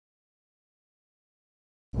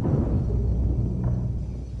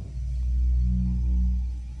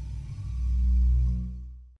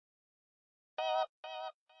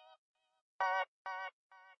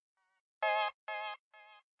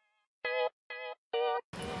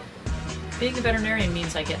Being a veterinarian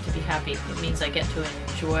means I get to be happy. It means I get to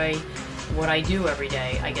enjoy what I do every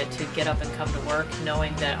day. I get to get up and come to work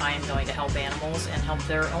knowing that I am going to help animals and help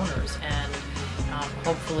their owners, and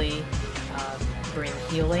hopefully bring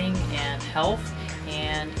healing and health.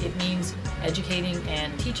 And it means educating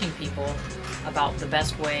and teaching people about the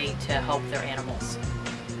best way to help their animals.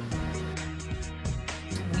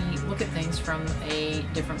 We look at things from a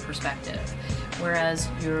different perspective. Whereas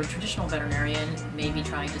your traditional veterinarian may be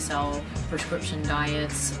trying to sell prescription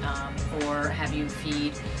diets or have you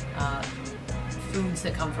feed foods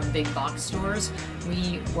that come from big box stores,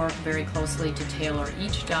 we work very closely to tailor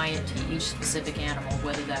each diet to each specific animal,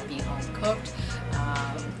 whether that be home cooked,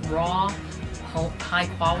 raw, high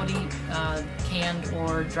quality canned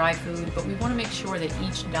or dry food, but we want to make sure that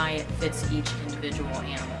each diet fits each individual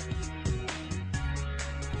animal.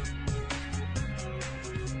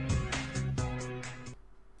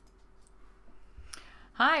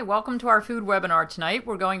 Hi, welcome to our food webinar tonight.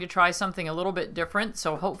 We're going to try something a little bit different,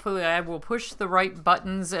 so hopefully I will push the right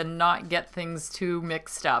buttons and not get things too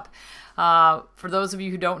mixed up. For those of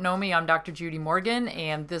you who don't know me, I'm Dr. Judy Morgan,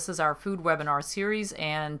 and this is our food webinar series,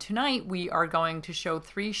 and tonight we are going to show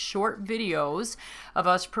 3 short videos of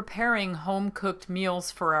us preparing home-cooked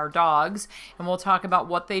meals for our dogs, and we'll talk about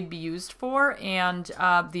what they'd be used for and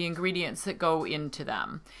the ingredients that go into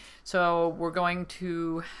them. So we're going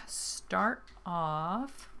to start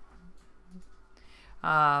off.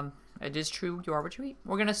 It is true, you are what you eat.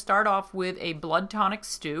 We're going to start off with a blood tonic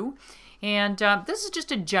stew, and this is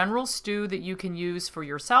just a general stew that you can use for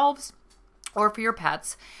yourselves or for your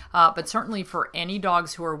pets, but certainly for any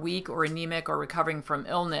dogs who are weak or anemic or recovering from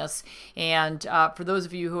illness. And for those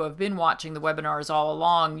of you who have been watching the webinars all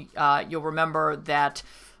along, you'll remember that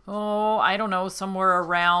I don't know, somewhere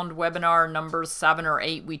around webinar number 7 or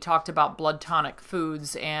 8, we talked about blood tonic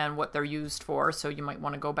foods and what they're used for, so you might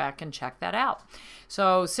want to go back and check that out.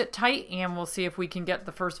 So sit tight and we'll see if we can get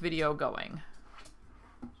the first video going.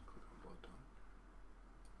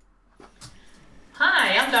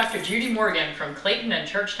 Hi, I'm Dr. Judy Morgan from Clayton and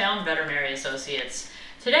Churchtown Veterinary Associates.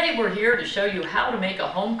 Today we're here to show you how to make a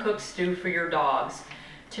home-cooked stew for your dogs.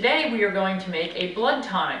 Today we are going to make a blood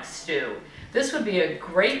tonic stew. This would be a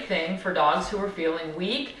great thing for dogs who are feeling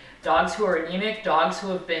weak, dogs who are anemic, dogs who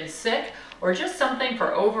have been sick, or just something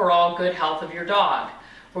for overall good health of your dog.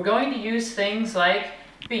 We're going to use things like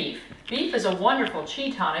beef. Beef is a wonderful chi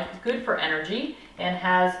tonic, good for energy, and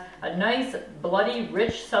has a nice bloody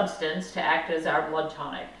rich substance to act as our blood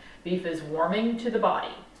tonic. Beef is warming to the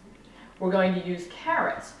body. We're going to use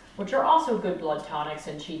carrots, which are also good blood tonics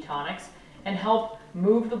and chi tonics, and help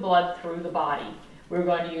move the blood through the body. We're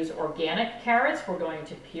going to use organic carrots. We're going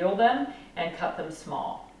to peel them and cut them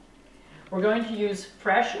small. We're going to use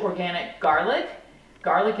fresh organic garlic.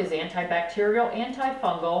 Garlic is antibacterial,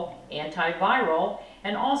 antifungal, antiviral,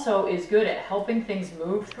 and also is good at helping things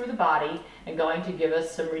move through the body and going to give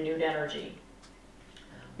us some renewed energy.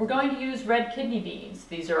 We're going to use red kidney beans.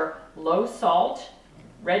 These are low salt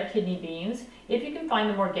red kidney beans. If you can find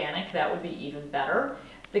them organic, that would be even better.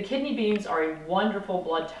 The kidney beans are a wonderful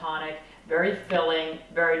blood tonic, very filling,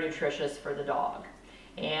 very nutritious for the dog.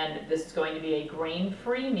 And this is going to be a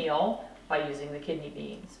grain-free meal by using the kidney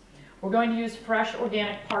beans. We're going to use fresh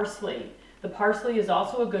organic parsley. The parsley is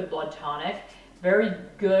also a good blood tonic, very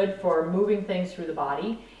good for moving things through the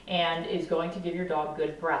body, and is going to give your dog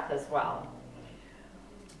good breath as well.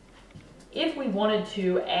 If we wanted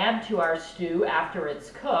to add to our stew after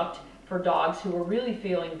it's cooked, for dogs who are really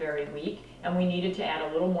feeling very weak, and we needed to add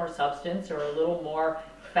a little more substance or a little more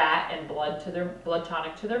fat and blood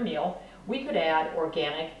tonic to their meal, we could add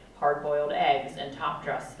organic hard-boiled eggs and top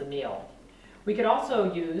dress the meal. We could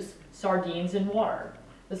also use sardines in water.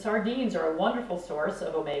 The sardines are a wonderful source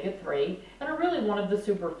of omega-3 and are really one of the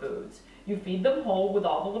superfoods. You feed them whole with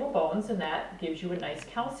all the little bones, and that gives you a nice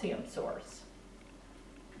calcium source.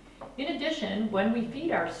 In addition, when we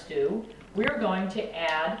feed our stew, we're going to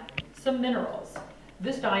add some minerals.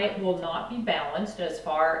 This diet will not be balanced as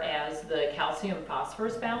far as the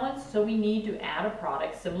calcium-phosphorus balance, so we need to add a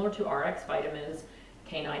product similar to RX Vitamins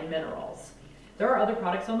Canine Minerals. There are other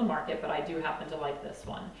products on the market, but I do happen to like this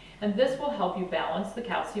one. And this will help you balance the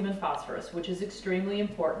calcium and phosphorus, which is extremely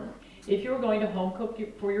important. If you're going to home cook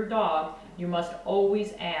for your dog, you must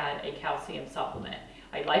always add a calcium supplement.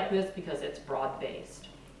 I like this because it's broad-based.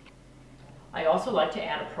 I also like to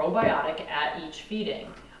add a probiotic at each feeding.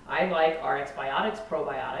 I like RX Biotics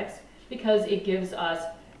probiotics because it gives us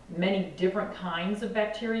many different kinds of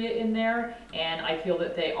bacteria in there, and I feel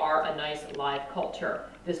that they are a nice live culture.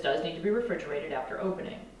 This does need to be refrigerated after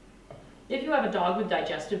opening. If you have a dog with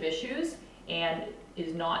digestive issues and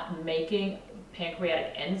is not making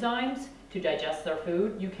pancreatic enzymes to digest their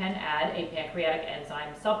food, you can add a pancreatic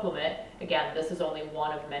enzyme supplement. Again, this is only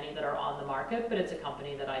one of many that are on the market, but it's a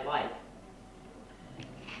company that I like.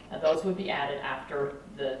 And those would be added after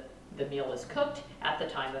the meal is cooked at the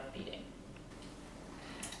time of feeding.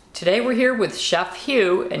 Today we're here with Chef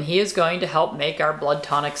Hugh, and he is going to help make our blood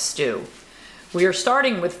tonic stew. We are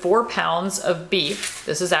starting with 4 pounds of beef.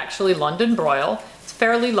 This is actually London broil. It's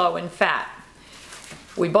fairly low in fat.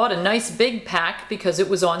 We bought a nice big pack because it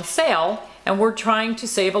was on sale, and we're trying to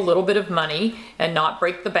save a little bit of money and not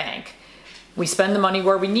break the bank. We spend the money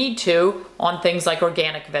where we need to on things like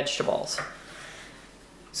organic vegetables.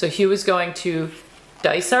 So Hugh is going to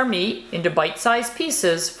dice our meat into bite-sized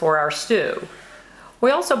pieces for our stew. We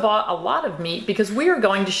also bought a lot of meat because we are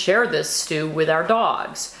going to share this stew with our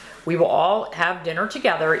dogs. We will all have dinner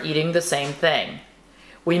together eating the same thing.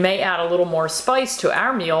 We may add a little more spice to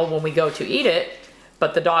our meal when we go to eat it,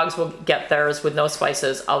 but the dogs will get theirs with no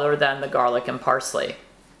spices other than the garlic and parsley.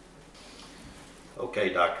 Okay,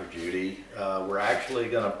 Dr. Judy, we're actually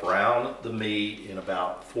going to brown the meat in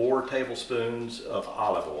about 4 tablespoons of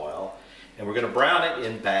olive oil, and we're going to brown it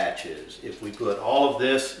in batches. If we put all of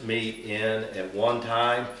this meat in at one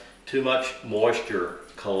time, too much moisture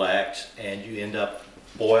collects and you end up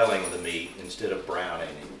boiling the meat instead of browning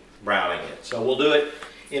it. So we'll do it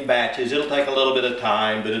in batches. It'll take a little bit of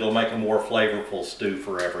time, but it'll make a more flavorful stew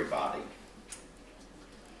for everybody.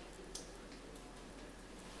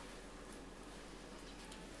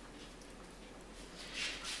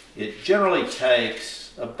 It generally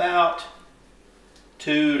takes about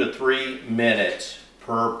 2 to 3 minutes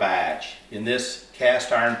per batch. In this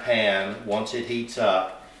cast iron pan, once it heats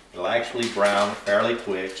up, it'll actually brown fairly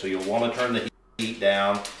quick, so you'll want to turn the heat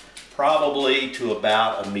down probably to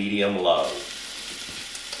about a medium low.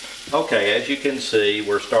 Okay, as you can see,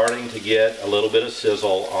 we're starting to get a little bit of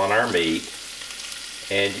sizzle on our meat,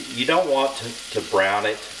 and you don't want to brown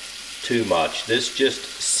it too much. This just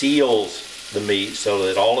seals the meat so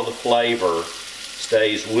that all of the flavor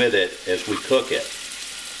stays with it as we cook it.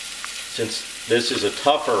 Since this is a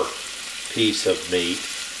tougher piece of meat,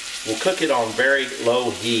 we'll cook it on very low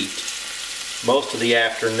heat most of the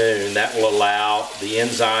afternoon. That will allow the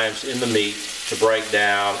enzymes in the meat to break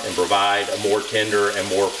down and provide a more tender and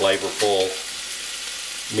more flavorful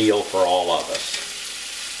meal for all of us.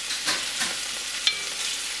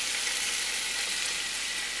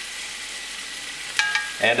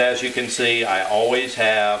 And as you can see, I always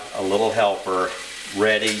have a little helper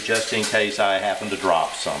ready just in case I happen to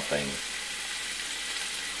drop something.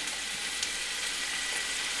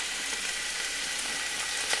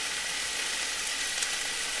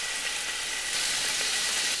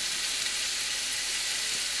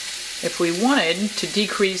 If we wanted to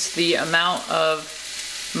decrease the amount of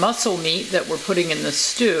muscle meat that we're putting in the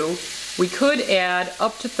stew, we could add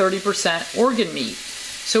up to 30% organ meat.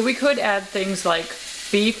 So we could add things like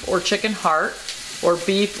beef or chicken heart or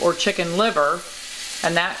beef or chicken liver,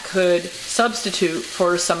 and that could substitute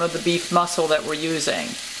for some of the beef muscle that we're using.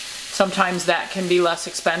 Sometimes that can be less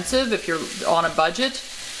expensive if you're on a budget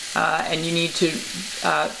and you need to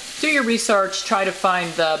do your research, try to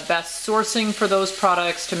find the best sourcing for those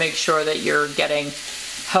products to make sure that you're getting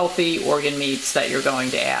healthy organ meats that you're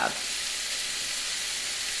going to add.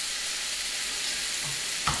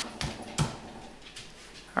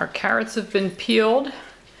 Our carrots have been peeled.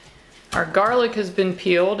 Our garlic has been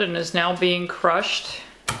peeled and is now being crushed.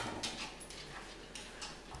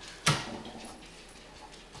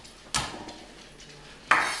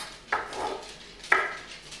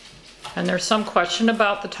 And there's some question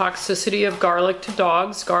about the toxicity of garlic to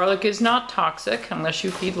dogs. Garlic is not toxic unless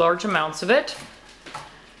you feed large amounts of it.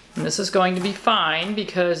 And this is going to be fine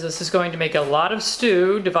because this is going to make a lot of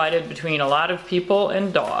stew divided between a lot of people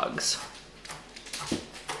and dogs.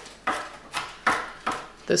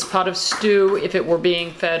 This pot of stew, if it were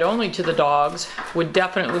being fed only to the dogs, would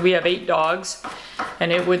definitely, we have 8 dogs,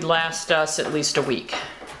 and it would last us at least a week.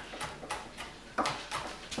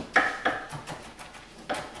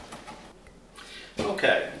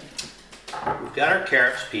 Okay, we've got our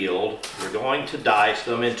carrots peeled. We're going to dice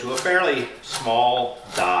them into a fairly small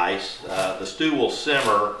dice. The stew will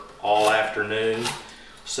simmer all afternoon,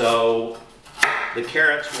 so the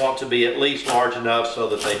carrots want to be at least large enough so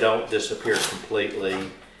that they don't disappear completely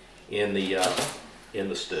in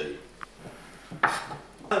the stew. Now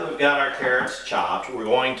that we've got our carrots chopped, we're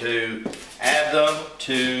going to add them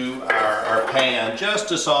to our pan just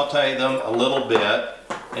to saute them a little bit.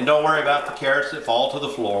 And don't worry about the carrots that fall to the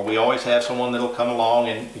floor. We always have someone that'll come along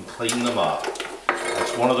and clean them up.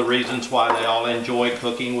 That's one of the reasons why they all enjoy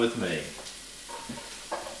cooking with me.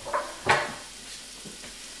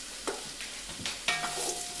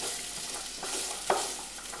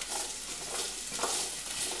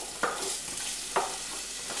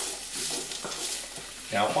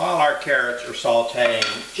 Now while our carrots are sauteing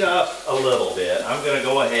just a little bit, I'm going to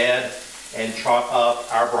go ahead and chop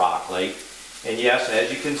up our broccoli. And yes,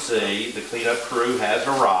 as you can see, the cleanup crew has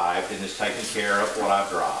arrived and is taking care of what I've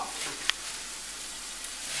dropped.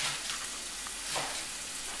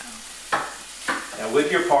 Now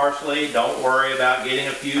with your parsley, don't worry about getting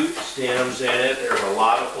a few stems in it. There's a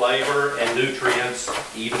lot of flavor and nutrients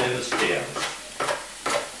even in the stems.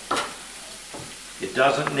 It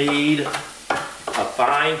doesn't need a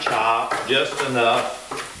fine chop, just enough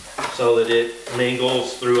so that it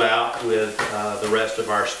mingles throughout with the rest of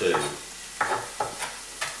our stew.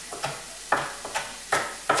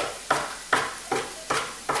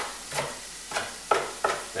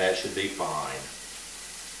 That should be fine.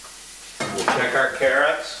 We'll check our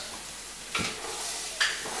carrots.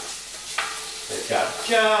 They've got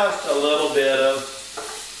just a little bit of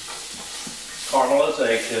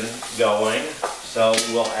caramelization going, so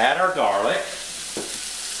we'll add our garlic.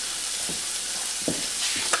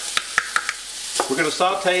 We're going to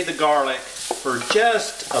saute the garlic for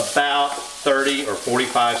just about 30 or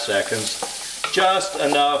 45 seconds, just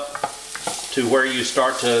enough to where you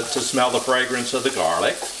start to smell the fragrance of the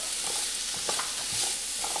garlic.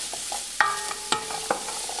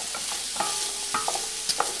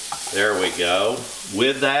 There we go.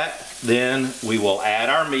 With that, then we will add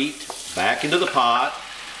our meat back into the pot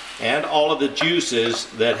and all of the juices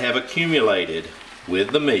that have accumulated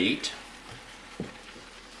with the meat.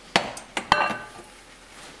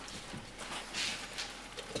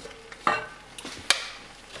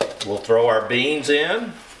 We'll throw our beans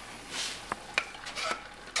in.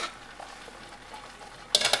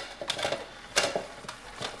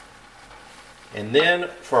 And then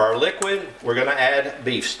for our liquid, we're going to add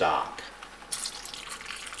beef stock.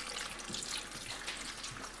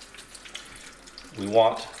 We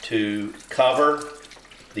want to cover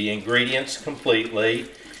the ingredients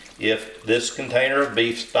completely. If this container of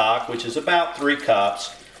beef stock, which is about 3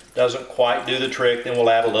 cups, doesn't quite do the trick, then we'll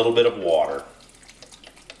add a little bit of water.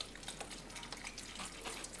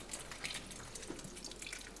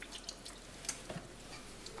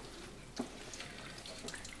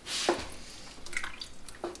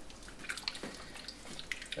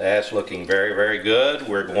 That's looking very, very good.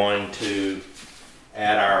 We're going to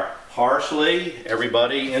add our parsley.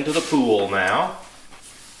 Everybody into the pool now.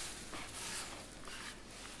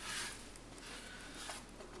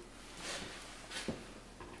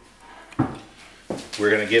 We're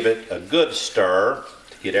going to give it a good stir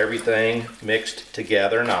to get everything mixed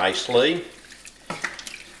together nicely.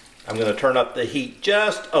 I'm going to turn up the heat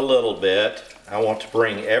just a little bit. I want to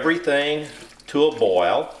bring everything to a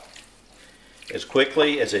boil. As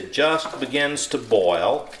quickly as it just begins to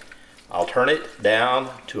boil, I'll turn it down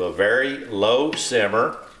to a very low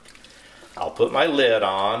simmer. I'll put my lid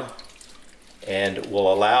on and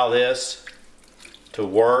we'll allow this to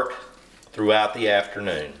work throughout the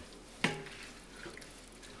afternoon.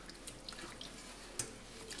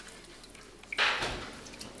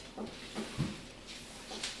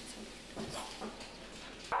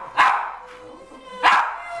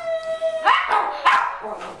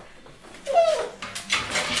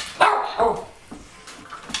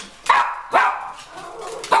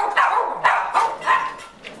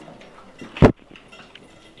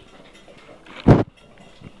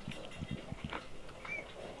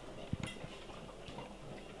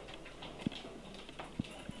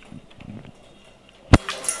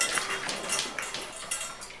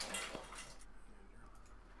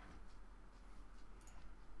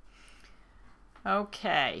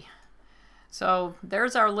 Okay, so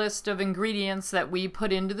there's our list of ingredients that we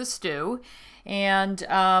put into the stew, and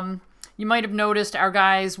you might have noticed our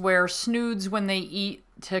guys wear snoods when they eat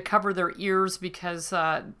to cover their ears because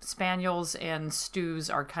spaniels and stews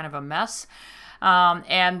are kind of a mess.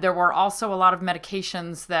 And there were also a lot of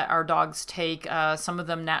medications that our dogs take, some of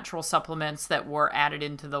them natural supplements that were added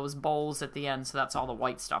into those bowls at the end, so that's all the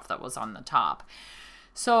white stuff that was on the top.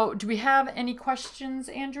 So do we have any questions,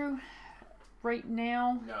 Andrew? Right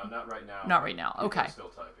now? No, not right now. Not right now. Okay. I'm still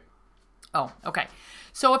typing. Oh, okay.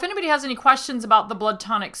 So if anybody has any questions about the blood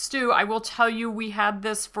tonic stew, I will tell you we had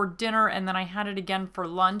this for dinner and then I had it again for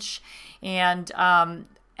lunch, and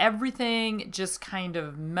everything just kind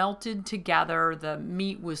of melted together. The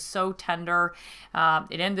meat was so tender.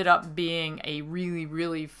 It ended up being a really,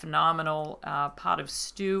 really phenomenal pot of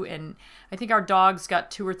stew, and I think our dogs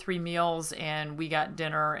got 2 or 3 meals and we got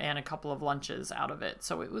dinner and a couple of lunches out of it.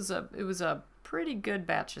 So it was a pretty good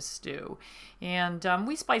batch of stew, and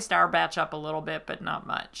we spiced our batch up a little bit, but not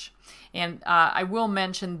much. And I will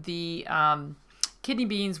mention the kidney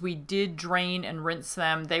beans, we did drain and rinse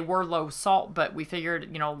them. They were low salt, but we figured,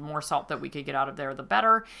 you know, the more salt that we could get out of there, the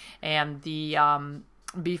better. And the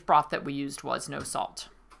beef broth that we used was no salt.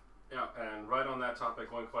 Yeah, and right on that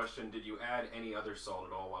topic, one question, did you add any other salt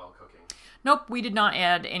at all while cooking? Nope, we did not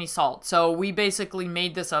add any salt. So we basically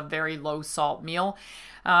made this a very low salt meal.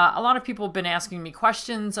 A lot of people have been asking me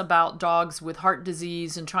questions about dogs with heart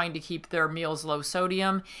disease and trying to keep their meals low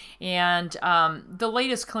sodium. And the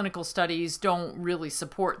latest clinical studies don't really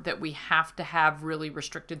support that we have to have really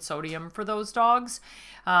restricted sodium for those dogs.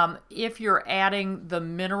 If you're adding the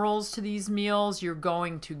minerals to these meals, you're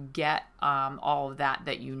going to get all of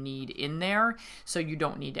that you need in there. So you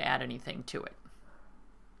don't need to add anything to it.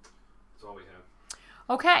 That's all we have.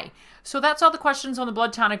 Okay, so that's all the questions on the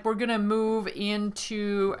blood tonic. We're going to move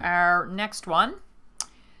into our next one.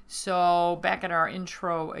 So back at our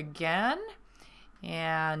intro again.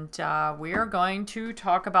 And we are going to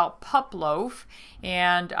talk about pup loaf.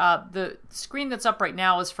 And the screen that's up right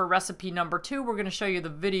now is for recipe number 2. We're going to show you the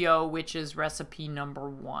video, which is recipe number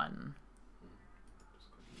 1.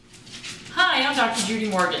 Hi, I'm Dr. Judy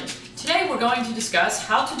Morgan. Today we're going to discuss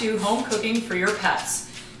how to do home cooking for your pets.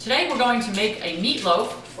 Today we're going to make a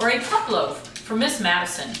meatloaf or a pup loaf for Miss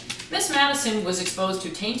Madison. Miss Madison was exposed to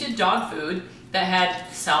tainted dog food that had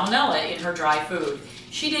salmonella in her dry food.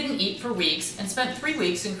 She didn't eat for weeks and spent 3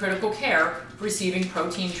 weeks in critical care receiving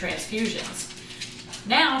protein transfusions.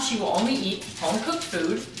 Now she will only eat home-cooked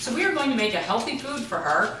food, so we are going to make a healthy food for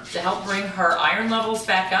her to help bring her iron levels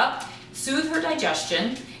back up, soothe her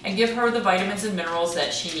digestion, and give her the vitamins and minerals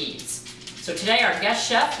that she needs. So today our guest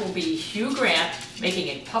chef will be Hugh Grant, making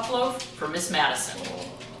a pup loaf for Miss Madison.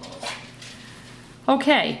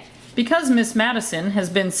 Okay, because Miss Madison has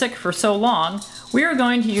been sick for so long, we are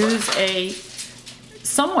going to use a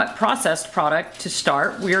somewhat processed product to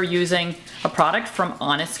start. We are using a product from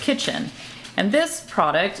Honest Kitchen. And this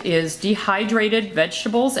product is dehydrated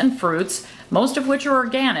vegetables and fruits, most of which are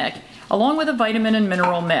organic, along with a vitamin and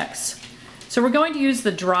mineral mix. So we're going to use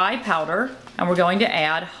the dry powder, and we're going to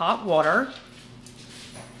add hot water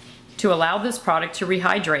to allow this product to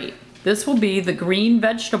rehydrate. This will be the green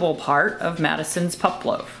vegetable part of Madison's pup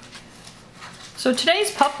loaf. So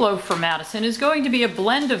today's pup loaf for Madison is going to be a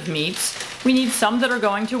blend of meats. We need some that are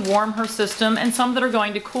going to warm her system and some that are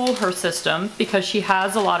going to cool her system because she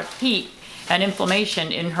has a lot of heat and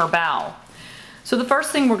inflammation in her bowel. So the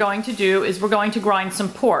first thing we're going to do is we're going to grind some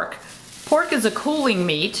pork. Pork is a cooling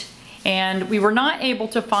meat, and we were not able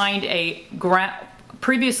to find a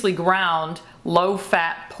previously ground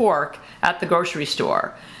low-fat pork at the grocery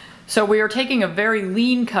store. So we are taking a very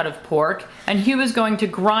lean cut of pork, and Hugh is going to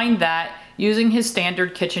grind that using his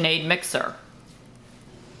standard KitchenAid mixer.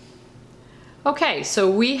 Okay, so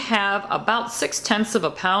we have about 6/10 of a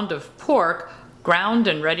pound of pork ground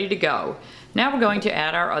and ready to go. Now we're going to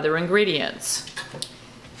add our other ingredients.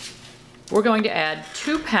 We're going to add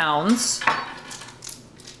 2 pounds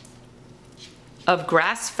of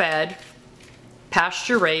grass-fed,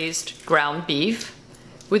 pasture-raised ground beef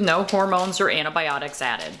with no hormones or antibiotics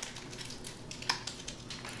added.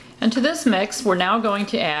 And to this mix, we're now going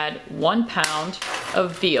to add 1 pound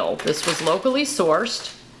of veal. This was locally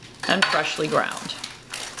sourced and freshly ground.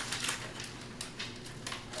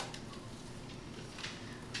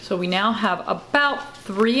 So we now have about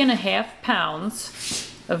 3.5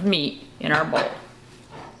 pounds of meat in our bowl.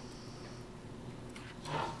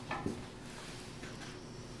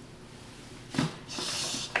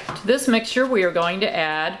 To this mixture, we are going to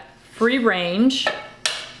add free-range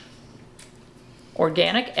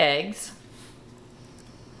organic eggs,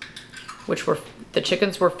 which the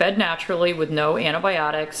chickens were fed naturally with no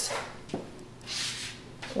antibiotics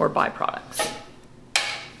or byproducts.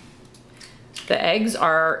 The eggs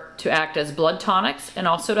are to act as blood tonics and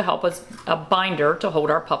also to help us a binder to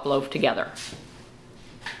hold our pup loaf together.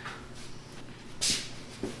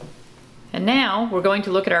 And now we're going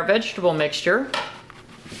to look at our vegetable mixture,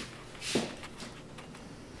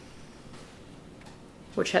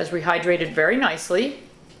 which has rehydrated very nicely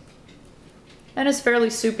and is fairly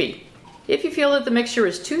soupy. If you feel that the mixture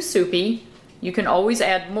is too soupy, you can always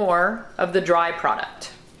add more of the dry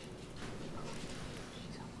product.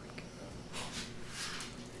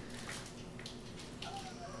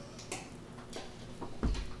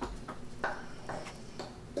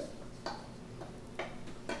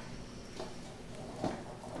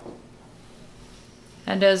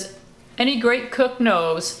 And as any great cook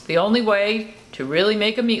knows, the only way to really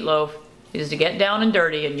make a meatloaf is to get down and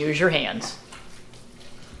dirty and use your hands.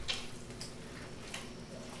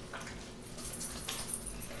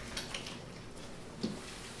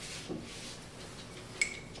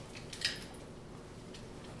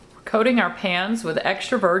 We're coating our pans with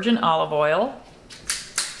extra virgin olive oil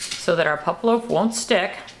so that our pup loaf won't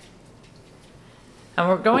stick. And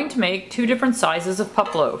we're going to make 2 different sizes of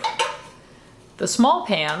pup loaf. The small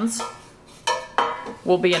pans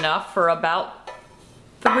will be enough for about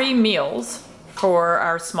 3 meals for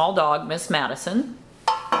our small dog, Miss Madison.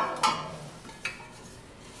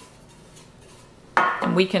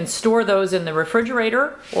 And we can store those in the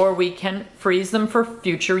refrigerator, or we can freeze them for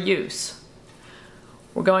future use.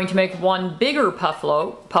 We're going to make 1 bigger pup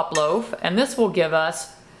loaf, and this will give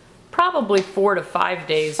us probably 4 to 5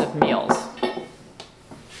 days of meals.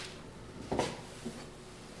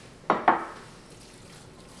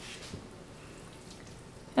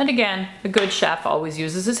 And again, a good chef always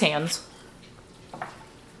uses his hands.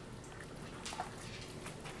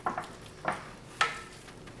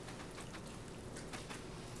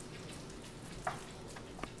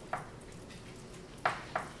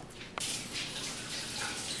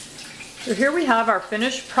 So here we have our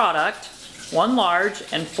finished product, 1 large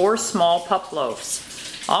and 4 small pup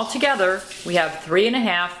loaves. Altogether, we have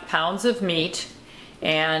 3.5 pounds of meat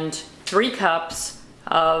and 3 cups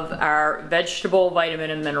of our vegetable, vitamin,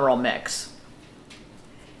 and mineral mix.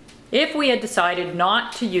 If we had decided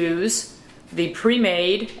not to use the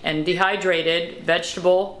pre-made and dehydrated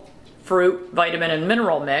vegetable, fruit, vitamin, and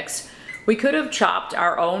mineral mix, we could have chopped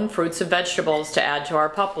our own fruits and vegetables to add to our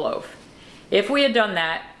pup loaf. If we had done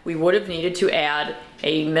that, we would have needed to add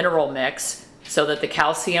a mineral mix so that the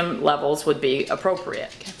calcium levels would be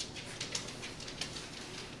appropriate.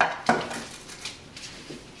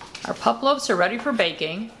 Our pup loaves are ready for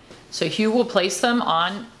baking, so Hugh will place them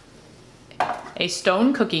on a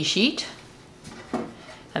stone cookie sheet,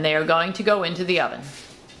 and they are going to go into the oven.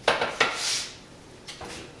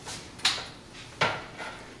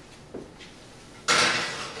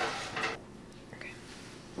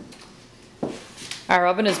 Our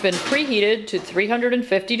oven has been preheated to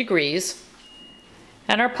 350 degrees,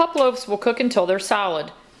 and our pup loaves will cook until they're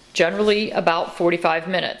solid, generally about 45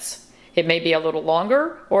 minutes. It may be a little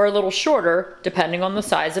longer or a little shorter, depending on the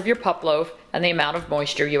size of your pup loaf and the amount of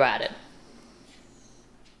moisture you added.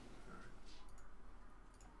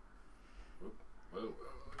 Whoa.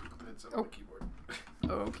 That's on the keyboard.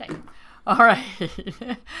 Okay. All right.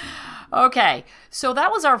 Okay, so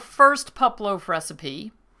that was our first pup loaf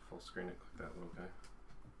recipe. Full screen it, click that little guy.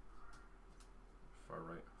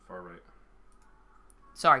 Far right.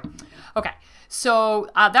 Sorry. Okay, so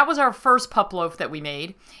that was our first pup loaf that we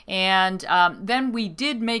made, and then we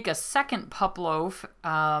did make a second pup loaf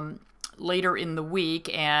later in the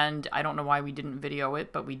week, and I don't know why we didn't video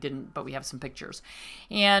it, but we didn't, but we have some pictures.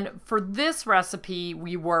 And for this recipe,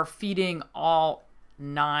 we were feeding all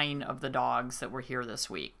 9 of the dogs that were here this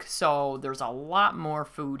week, so there's a lot more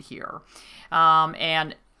food here.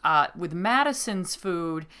 With Madison's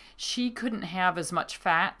food, she couldn't have as much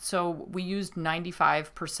fat, so we used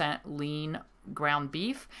 95% lean ground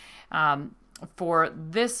beef. For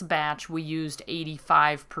this batch, we used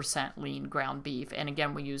 85% lean ground beef, and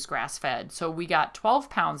again, we used grass-fed. So we got 12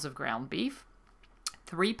 pounds of ground beef,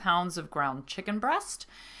 3 pounds of ground chicken breast,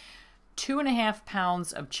 2.5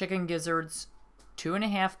 pounds of chicken gizzards,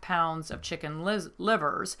 2.5 pounds of chicken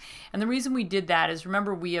livers. And the reason we did that is,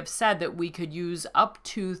 remember, we have said that we could use up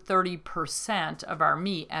to 30% of our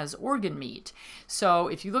meat as organ meat. So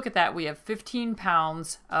if you look at that, we have 15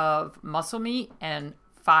 pounds of muscle meat and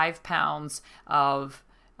 5 pounds of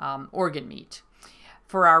organ meat.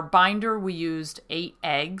 For our binder, we used 8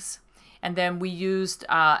 eggs. And then we used,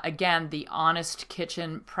 again, the Honest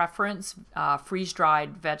Kitchen Preference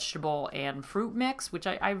freeze-dried vegetable and fruit mix, which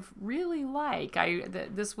I really like.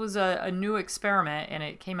 This was a new experiment, and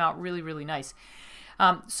it came out really, really nice.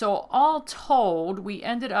 So all told, we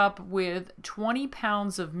ended up with 20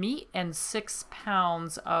 pounds of meat and 6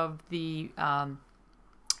 pounds of the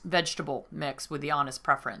vegetable mix with the Honest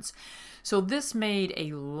Preference. So this made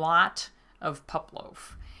a lot of pup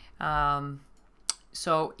loaf.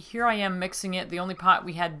 So here I am mixing it. The only pot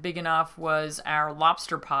we had big enough was our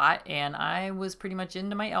lobster pot, and I was pretty much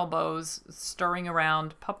into my elbows stirring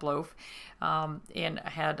around pup loaf, and I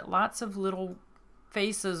had lots of little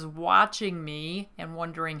faces watching me and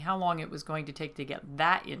wondering how long it was going to take to get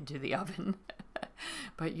that into the oven.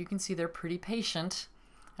 But you can see they're pretty patient,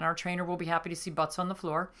 and our trainer will be happy to see butts on the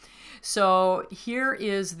floor. So here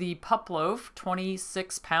is the pup loaf,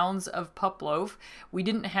 26 pounds of pup loaf. We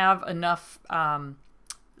didn't have enough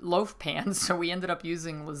loaf pans, so we ended up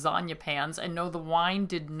using lasagna pans. And no, the wine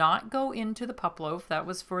did not go into the pup loaf. That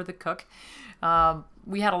was for the cook.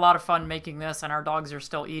 We had a lot of fun making this, and our dogs are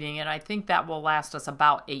still eating, and I think that will last us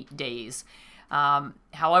about 8 days.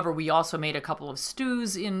 However, we also made a couple of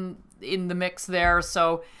stews in the mix there,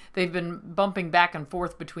 so they've been bumping back and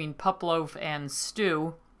forth between pup loaf and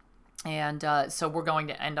stew. And so we're going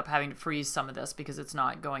to end up having to freeze some of this because it's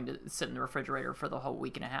not going to sit in the refrigerator for the whole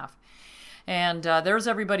week and a half. And there's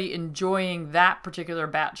everybody enjoying that particular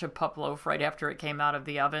batch of pup loaf right after it came out of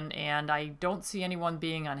the oven, and I don't see anyone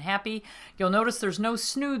being unhappy. You'll notice there's no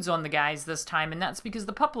snoods on the guys this time, and that's because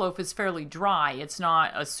the pup loaf is fairly dry. It's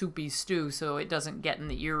not a soupy stew, so it doesn't get in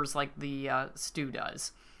the ears like the stew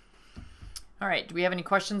does. All right, do we have any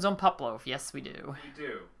questions on pup loaf? Yes, we do. We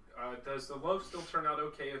do. Does the loaf still turn out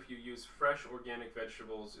okay if you use fresh organic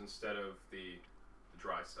vegetables instead of the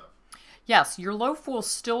dry stuff? Yes, your loaf will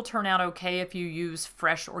still turn out okay if you use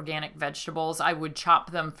fresh organic vegetables. I would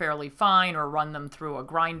chop them fairly fine or run them through a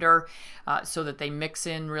grinder so that they mix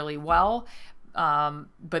in really well.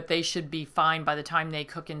 But they should be fine by the time they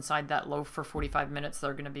cook inside that loaf for 45 minutes.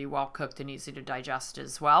 They're going to be well cooked and easy to digest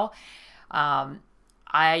as well.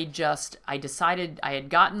 I decided I had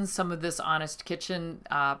gotten some of this Honest Kitchen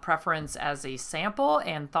preference as a sample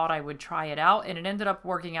and thought I would try it out, and it ended up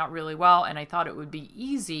working out really well, and I thought it would be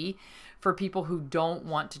easy for people who don't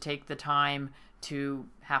want to take the time to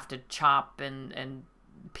have to chop and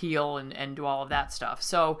peel and do all of that stuff.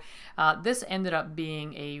 So this ended up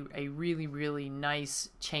being a really, really nice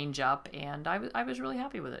change up, and I was really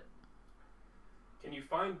happy with it. Can you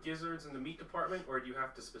find gizzards in the meat department, or do you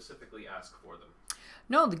have to specifically ask for them?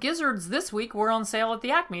 No, the gizzards this week were on sale at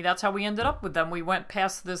the Acme. That's how we ended up with them. We went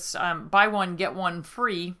past this buy one, get one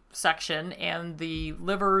free section, and the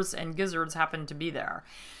livers and gizzards happened to be there.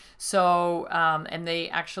 So, and they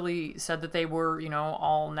actually said that they were, you know,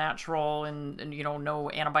 all natural and, you know,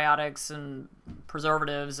 no antibiotics and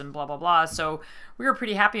preservatives and blah, blah, blah. So we were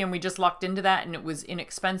pretty happy, and we just lucked into that, and it was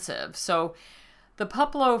inexpensive. So the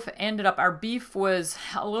pup loaf ended up, our beef was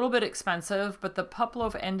a little bit expensive, but the pup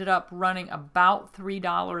loaf ended up running about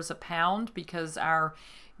 $3 a pound because our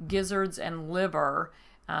gizzards and liver,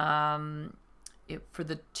 for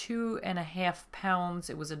the 2.5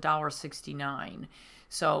 pounds, it was $1.69.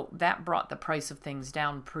 So that brought the price of things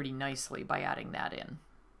down pretty nicely by adding that in.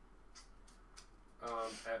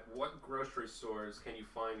 At what grocery stores can you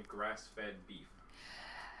find grass-fed beef?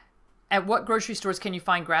 At what grocery stores can you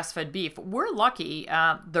find grass-fed beef? We're lucky.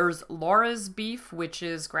 There's Laura's beef, which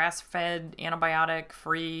is grass-fed,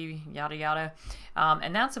 antibiotic-free, yada yada.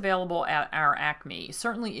 And that's available at our Acme.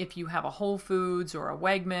 Certainly if you have a Whole Foods or a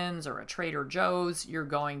Wegmans or a Trader Joe's, you're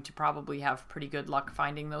going to probably have pretty good luck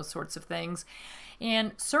finding those sorts of things.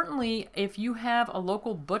 And certainly if you have a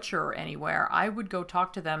local butcher anywhere, I would go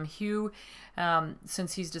talk to them. Hugh,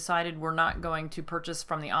 since he's decided we're not going to purchase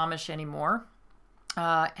from the Amish anymore,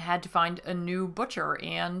 had to find a new butcher,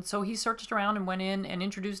 and so he searched around and went in and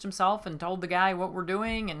introduced himself and told the guy what we're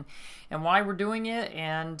doing and why we're doing it,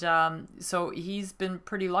 and so he's been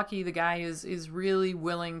pretty lucky. The guy is really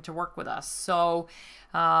willing to work with us. So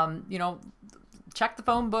you know, check the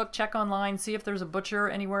phone book, check online, see if there's a butcher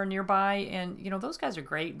anywhere nearby, and you know, those guys are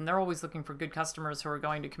great, and they're always looking for good customers who are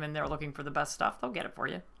going to come in there looking for the best stuff. They'll get it for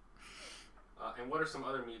you. And what are some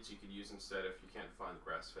other meats you could use instead if you can't find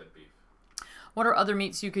grass-fed beef? What are other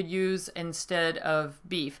meats you could use instead of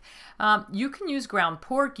beef? You can use ground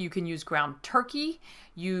pork. You can use ground turkey.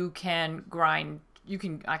 You can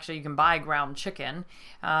buy ground chicken.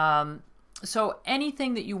 So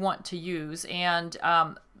anything that you want to use. And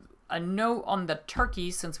a note on the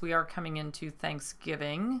turkey, since we are coming into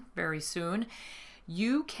Thanksgiving very soon,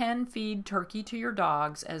 you can feed turkey to your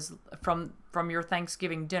dogs from your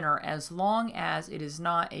Thanksgiving dinner as long as it is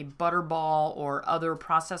not a butterball or other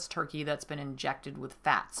processed turkey that's been injected with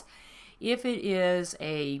fats. If it is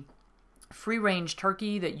a free-range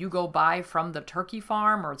turkey that you go buy from the turkey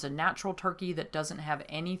farm, or it's a natural turkey that doesn't have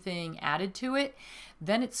anything added to it,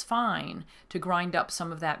 then it's fine to grind up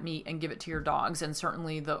some of that meat and give it to your dogs, and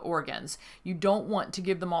certainly the organs. You don't want to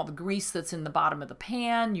give them all the grease that's in the bottom of the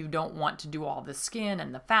pan. You don't want to do all the skin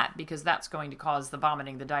and the fat, because that's going to cause the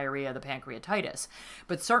vomiting, the diarrhea, the pancreatitis.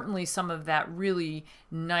 But certainly some of that really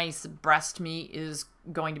nice breast meat is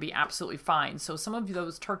going to be absolutely fine. So some of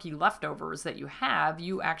those turkey leftovers that you have,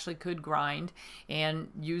 you actually could grind and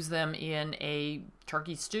use them in a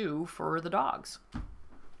turkey stew for the dogs.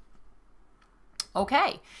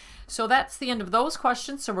 Okay, so that's the end of those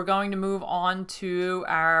questions. So we're going to move on to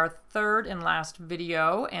our third and last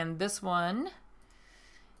video, and this one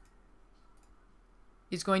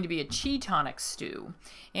is going to be a chi tonic stew.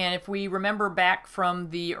 And if we remember back from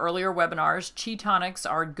the earlier webinars, chi tonics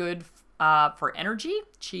are good for energy.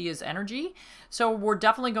 Chi is energy. So we're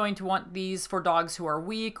definitely going to want these for dogs who are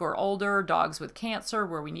weak or older, dogs with cancer,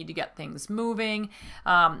 where we need to get things moving.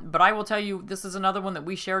 But I will tell you, this is another one that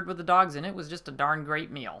we shared with the dogs, and it was just a darn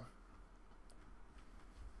great meal.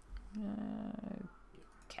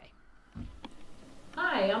 Okay.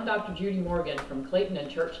 Hi, I'm Dr. Judy Morgan from Clayton and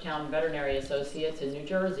Churchtown Veterinary Associates in New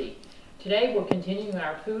Jersey. Today we're continuing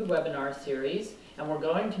our food webinar series, and we're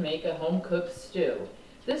going to make a home-cooked stew.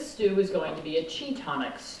 This stew is going to be a Chi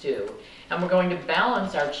Tonic stew, and we're going to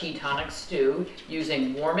balance our Chi Tonic stew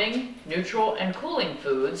using warming, neutral, and cooling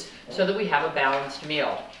foods so that we have a balanced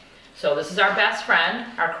meal. So this is our best friend,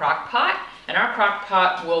 our crock pot, and our crock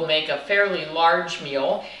pot will make a fairly large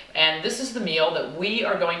meal, and this is the meal that we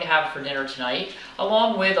are going to have for dinner tonight,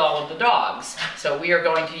 along with all of the dogs. So we are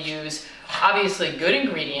going to use obviously good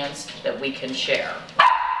ingredients that we can share.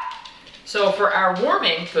 So for our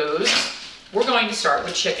warming foods, we're going to start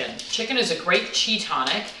with chicken. Chicken is a great Chi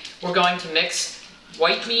Tonic. We're going to mix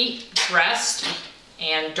white meat, breast,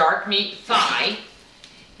 and dark meat thigh.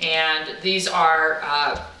 And these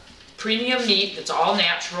are premium meat that's all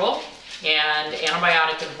natural and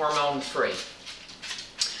antibiotic and hormone free.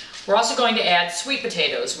 We're also going to add sweet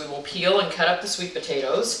potatoes. We will peel and cut up the sweet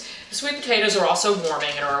potatoes. The sweet potatoes are also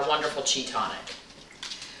warming and are a wonderful Chi Tonic.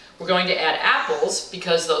 We're going to add apples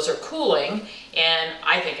because those are cooling, and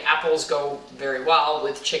I think apples go very well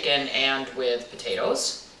with chicken and with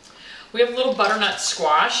potatoes. We have a little butternut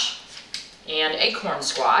squash and acorn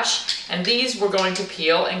squash, and these we're going to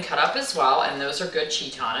peel and cut up as well, and those are good Chi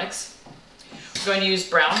Tonics. We're going to use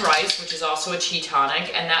brown rice, which is also a Chi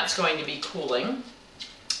Tonic, and that's going to be cooling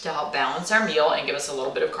to help balance our meal and give us a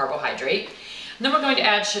little bit of carbohydrate. And then we're going to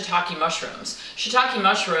add shiitake mushrooms. Shiitake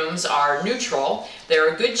mushrooms are neutral,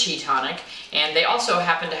 they're a good Chi Tonic, and they also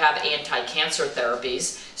happen to have anti-cancer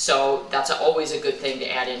therapies, so that's always a good thing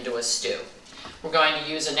to add into a stew. We're going to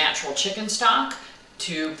use a natural chicken stock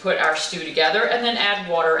to put our stew together, and then add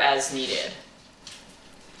water as needed.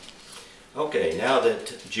 Okay, now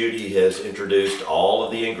that Judy has introduced all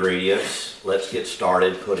of the ingredients, let's get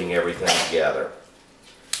started putting everything together.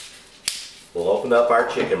 We'll open up our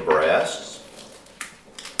chicken breasts.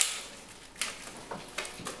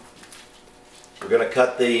 We're going to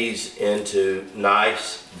cut these into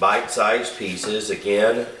nice bite-sized pieces,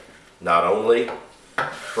 again, not only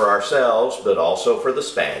for ourselves, but also for the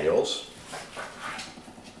spaniels.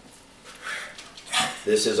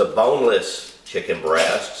 This is a boneless chicken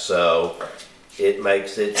breast, so it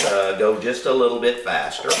makes it go just a little bit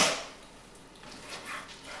faster.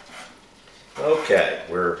 Okay,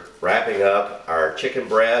 we're wrapping up our chicken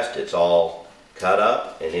breast. It's all cut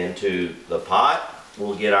up and into the pot.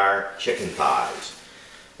 We'll get our chicken thighs.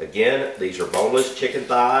 Again, these are boneless chicken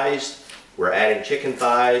thighs. We're adding chicken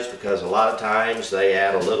thighs because a lot of times they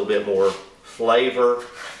add a little bit more flavor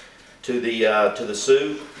to the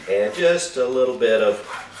soup, and just a little bit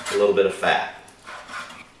of fat.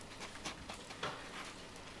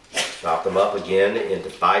 Chop them up again into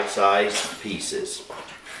bite-sized pieces.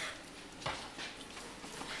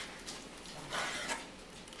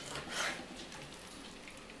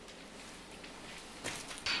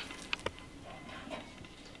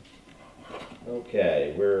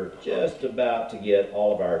 Okay, we're just about to get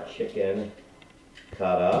all of our chicken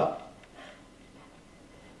cut up.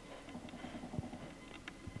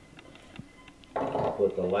 I'll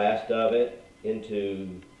put the last of it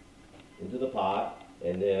into the pot,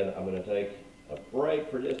 and then I'm going to take a break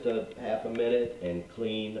for just a half a minute and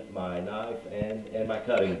clean my knife and my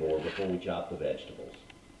cutting board before we chop the vegetables.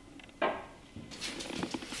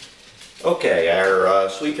 Okay, our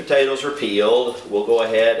sweet potatoes are peeled. We'll go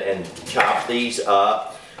ahead and chop these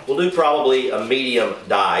up. We'll do probably a medium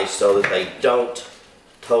dice so that they don't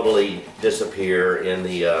totally disappear in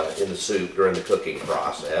the soup during the cooking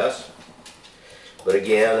process. But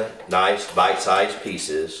again, nice bite-sized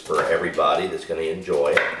pieces for everybody that's going to enjoy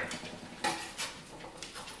it.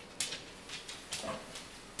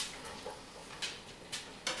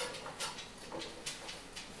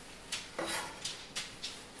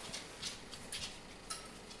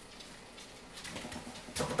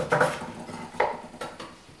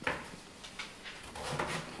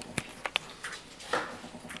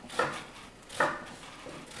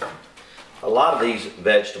 A lot of these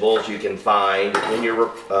vegetables you can find in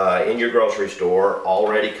your grocery store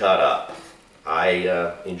already cut up.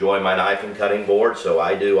 I enjoy my knife and cutting board, so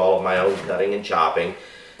I do all of my own cutting and chopping.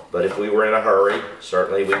 But if we were in a hurry,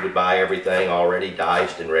 certainly we would buy everything already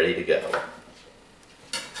diced and ready to go.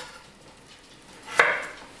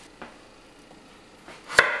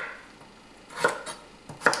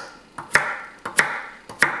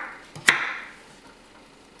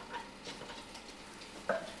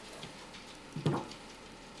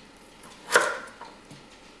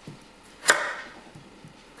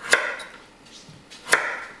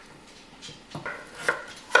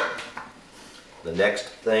 The next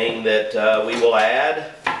thing that we will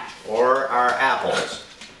add are our apples.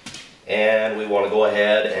 And we want to go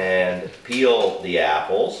ahead and peel the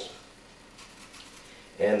apples.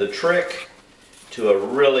 And the trick to a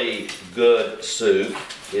really good soup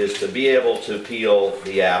is to be able to peel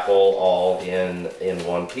the apple all in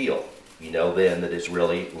one peel. You know then that it's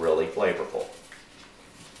really, really flavorful.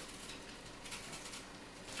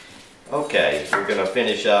 Okay, we're going to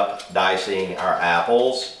finish up dicing our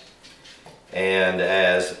apples. And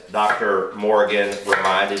as Dr. Morgan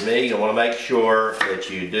reminded me, you want to make sure that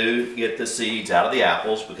you do get the seeds out of the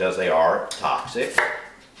apples because they are toxic.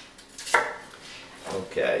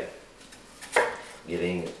 Okay,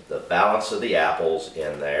 getting the balance of the apples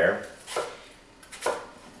in there.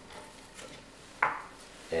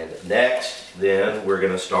 And next, then, we're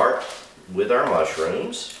going to start with our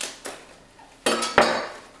mushrooms.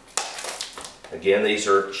 Again, these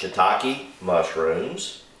are shiitake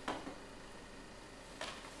mushrooms.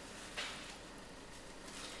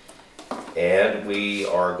 And we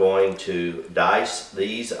are going to dice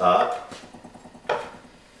these up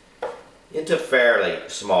into fairly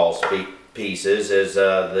small pieces. As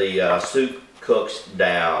the soup cooks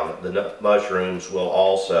down, the mushrooms will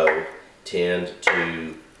also tend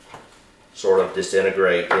to sort of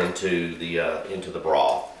disintegrate into the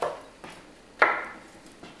broth.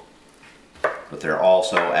 But they're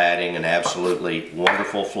also adding an absolutely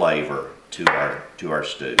wonderful flavor to our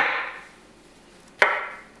stew.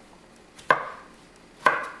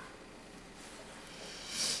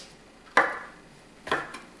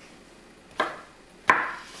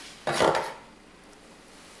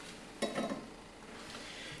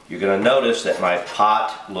 You're going to notice that my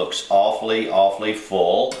pot looks awfully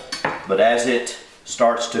full, but as it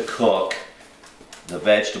starts to cook, the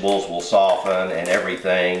vegetables will soften and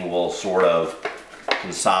everything will sort of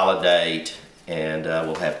consolidate, and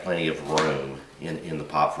we'll have plenty of room in the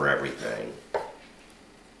pot for everything.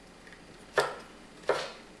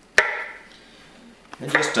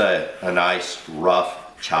 And just a nice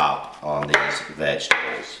rough chop on these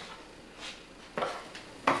vegetables.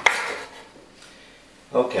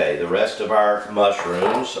 Okay, the rest of our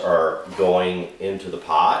mushrooms are going into the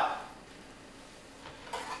pot.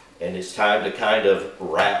 And it's time to kind of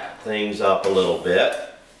wrap things up a little bit.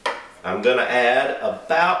 I'm going to add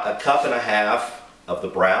about 1.5 cups of the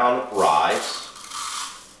brown rice.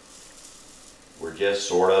 We're just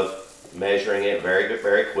sort of measuring it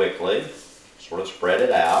very quickly. Sort of spread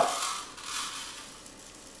it out.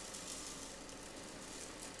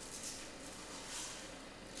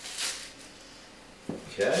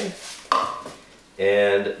 Okay,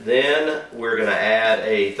 and then we're going to add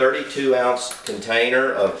a 32-ounce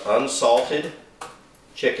container of unsalted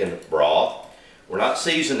chicken broth. We're not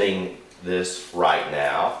seasoning this right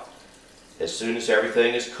now. As soon as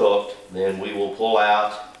everything is cooked, then we will pull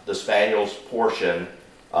out the Spaniel's portion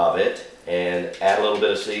of it and add a little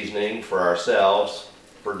bit of seasoning for ourselves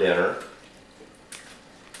for dinner,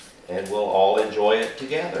 and we'll all enjoy it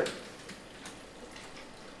together.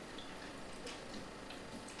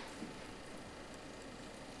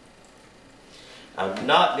 I'm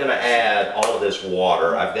not going to add all of this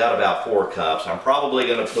water. I've got about 4 cups. I'm probably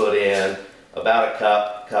going to put in about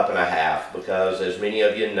 1.5 cups, because as many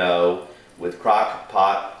of you know, with crock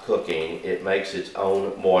pot cooking, it makes its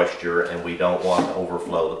own moisture and we don't want to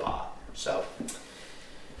overflow the pot. So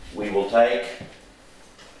we will take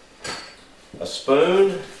a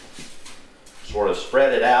spoon, sort of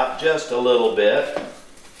spread it out just a little bit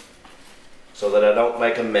so that I don't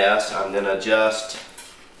make a mess. I'm going to just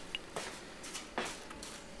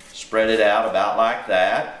spread it out about like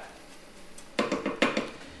that.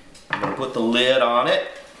 I'm going to put the lid on it.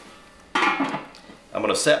 I'm going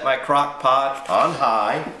to set my crock pot on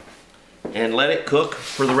high and let it cook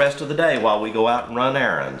for the rest of the day while we go out and run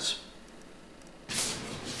errands.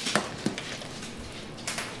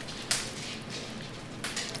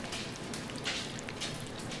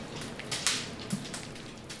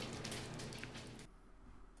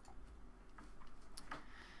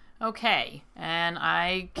 Okay, and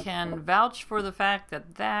I can vouch for the fact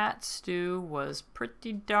that that stew was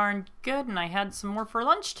pretty darn good, and I had some more for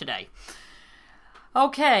lunch today.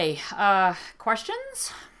 Okay,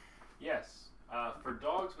 questions? Yes. For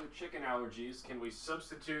dogs with chicken allergies, can we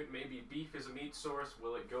substitute maybe beef as a meat source?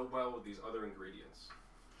 Will it go well with these other ingredients?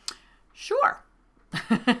 Sure.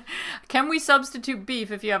 Can we substitute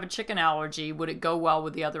beef if you have a chicken allergy? Would it go well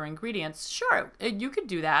with the other ingredients? Sure, you could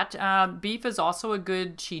do that. Beef is also a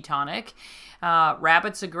good chi tonic.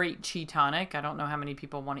 Rabbit's a great chi tonic. I don't know how many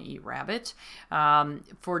people want to eat rabbit.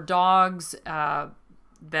 For dogs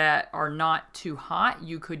that are not too hot,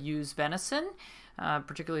 you could use venison.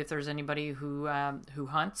 particularly if there's anybody who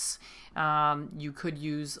hunts. You could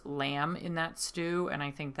use lamb in that stew, and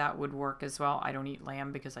I think that would work as well. I don't eat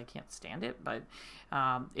lamb because I can't stand it, but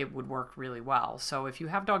it would work really well. So if you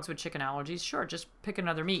have dogs with chicken allergies, sure, just pick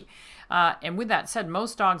another meat. And with that said,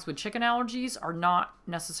 most dogs with chicken allergies are not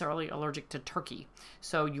necessarily allergic to turkey.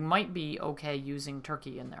 So you might be okay using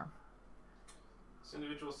turkey in there. This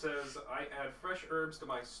individual says, I add fresh herbs to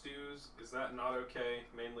my stews. Is that not okay?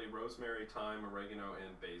 Mainly rosemary, thyme, oregano,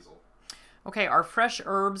 and basil. Okay, are fresh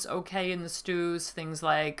herbs okay in the stews? Things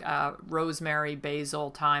like rosemary, basil,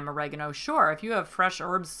 thyme, oregano. Sure, if you have fresh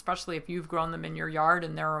herbs, especially if you've grown them in your yard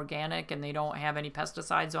and they're organic and they don't have any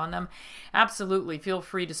pesticides on them, absolutely feel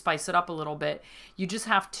free to spice it up a little bit. You just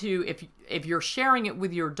have to, if you're sharing it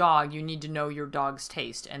with your dog, you need to know your dog's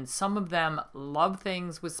taste. And some of them love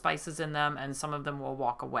things with spices in them, and some of them will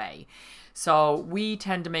walk away. So we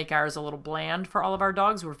tend to make ours a little bland for all of our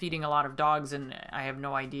dogs. We're feeding a lot of dogs, and I have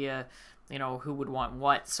no idea who would want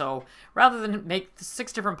what. So rather than make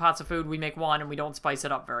 6 different pots of food, we make one and we don't spice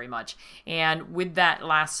it up very much. And with that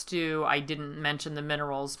last stew, I didn't mention the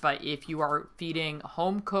minerals, but if you are feeding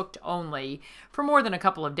home cooked only for more than a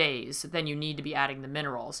couple of days, then you need to be adding the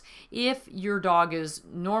minerals. If your dog is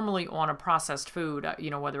normally on a processed food,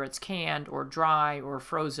 whether it's canned or dry or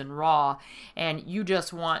frozen raw, and you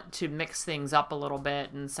just want to mix things up a little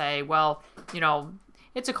bit and say, well,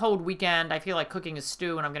 it's a cold weekend, I feel like cooking a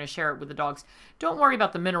stew and I'm going to share it with the dogs. Don't worry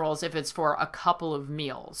about the minerals if it's for a couple of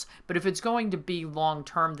meals. But if it's going to be long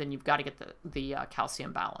term, then you've got to get the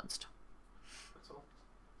calcium balanced. That's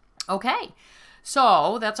all. Okay.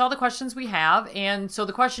 So that's all the questions we have. And so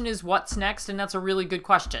the question is, what's next? And that's a really good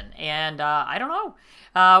question. And I don't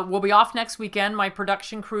know. We'll be off next weekend. My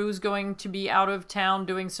production crew is going to be out of town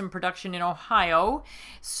doing some production in Ohio.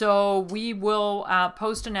 So we will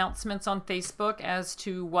post announcements on Facebook as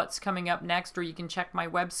to what's coming up next, or you can check my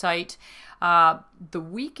website. The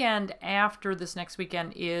weekend after this next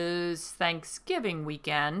weekend is Thanksgiving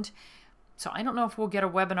weekend. So I don't know if we'll get a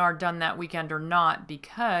webinar done that weekend or not,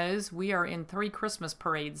 because we are in 3 Christmas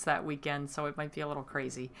parades that weekend, so it might be a little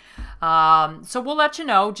crazy. So we'll let you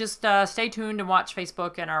know. Just stay tuned and watch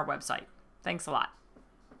Facebook and our website. Thanks a lot.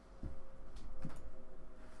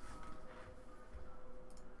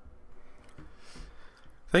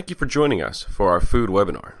 Thank you for joining us for our food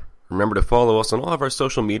webinar. Remember to follow us on all of our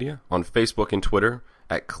social media on Facebook and Twitter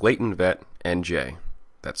at Clayton Vet NJ.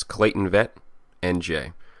 That's Clayton Vet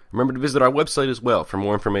NJ. Remember to visit our website as well for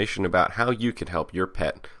more information about how you can help your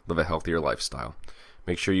pet live a healthier lifestyle.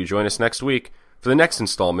 Make sure you join us next week for the next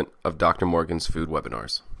installment of Dr. Morgan's Food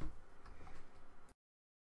Webinars.